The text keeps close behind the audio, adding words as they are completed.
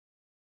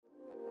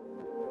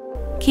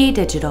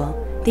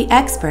KeyDigital, the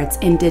experts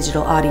in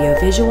digital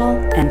audio-visual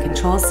and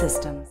control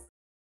systems.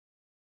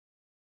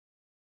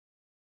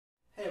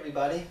 Hey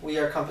everybody, we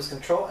are Compass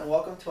Control and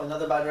welcome to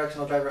another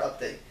bidirectional driver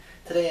update.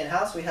 Today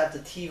in-house we have the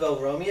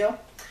TiVo Romanio.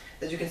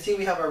 As you can see,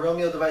 we have our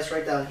Romanio device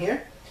right down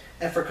here.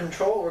 And for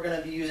control, we're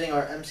going to be using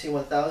our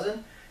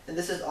MC1000. And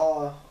this is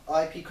all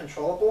IP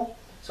controllable,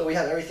 so we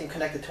have everything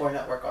connected to our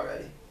network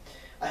already.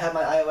 I have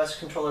my iOS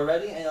controller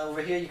ready, and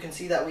over here you can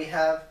see that we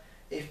have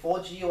a full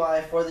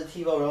GUI for the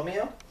TiVo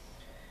Romanio.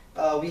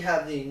 We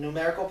have the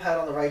numerical pad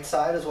on the right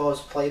side as well as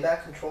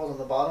playback controls on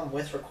the bottom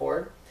with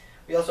record.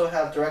 We also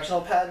have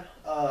directional pad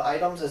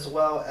items as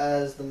well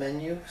as the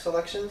menu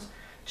selections,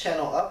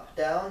 channel up,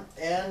 down,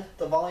 and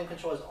the volume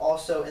control is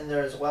also in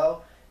there as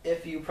well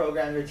if you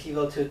program your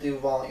TiVo to do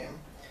volume.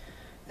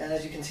 And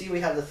as you can see, we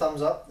have the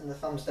thumbs up and the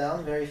thumbs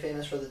down, very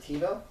famous for the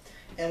TiVo.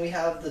 And we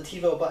have the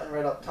TiVo button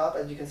right up top.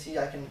 As you can see,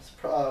 I can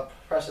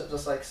press it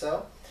just like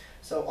so.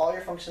 So all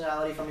your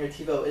functionality from your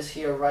TiVo is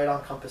here right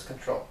on Compass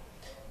Control.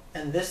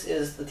 And this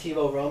is the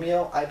TiVo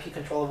Romanio IP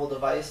controllable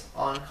device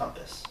on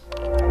Compass.